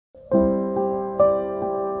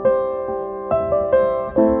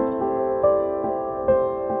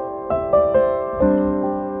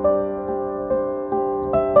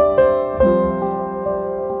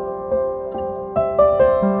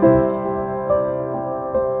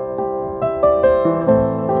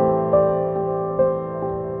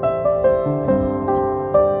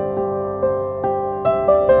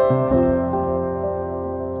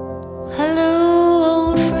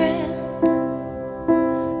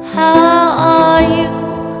how are you?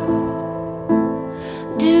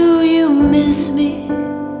 Do you miss me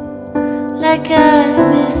like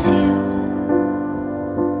I miss you?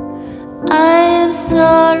 I am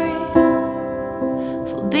sorry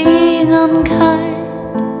for being unkind.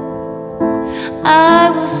 I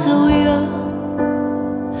was so young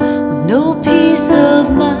with no peace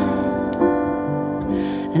of mind.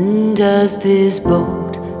 And as this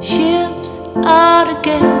boat ships out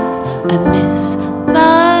again, I miss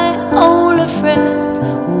my only friend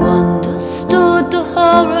who understood the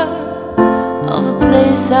horror of the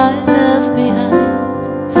place I left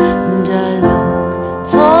behind. And I look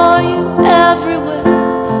for you everywhere,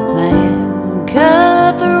 my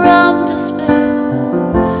anchor from despair.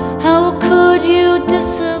 How could you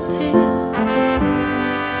disappear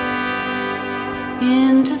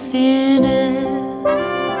into thin air?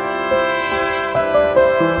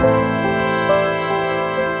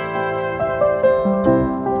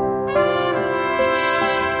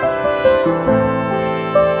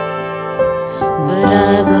 But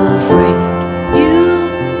I'm afraid you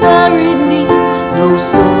buried me. No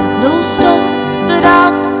sword, no stone, but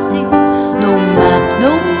out to sea. No map,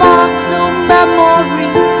 no mark, no memory.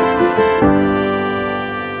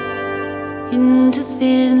 Into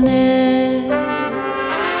thin air.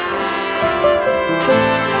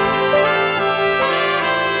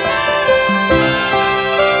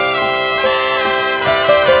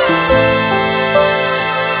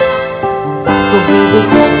 But we were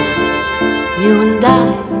there, you and I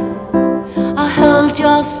held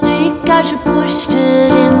your stick as you pushed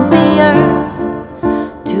it in the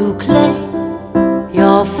earth to claim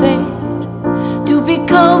your fate, to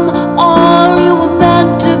become all you were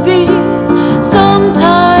meant to be.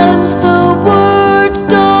 Sometimes the words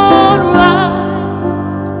don't rhyme,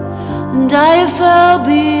 and I fell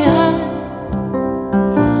behind,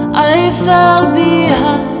 I fell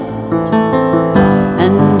behind.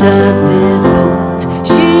 And as this boat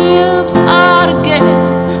ships out again,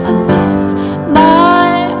 I miss my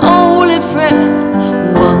only friend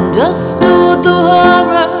who understood the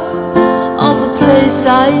horror of the place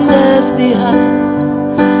I left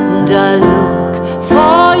behind. And I look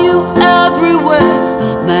for you everywhere,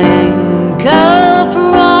 my anchor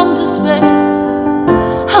from despair.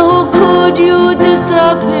 How could you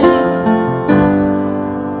disappear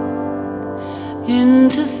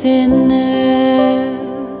into thin air?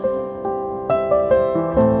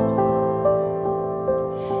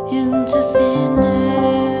 Into thin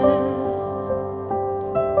air.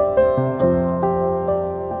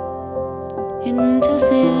 Into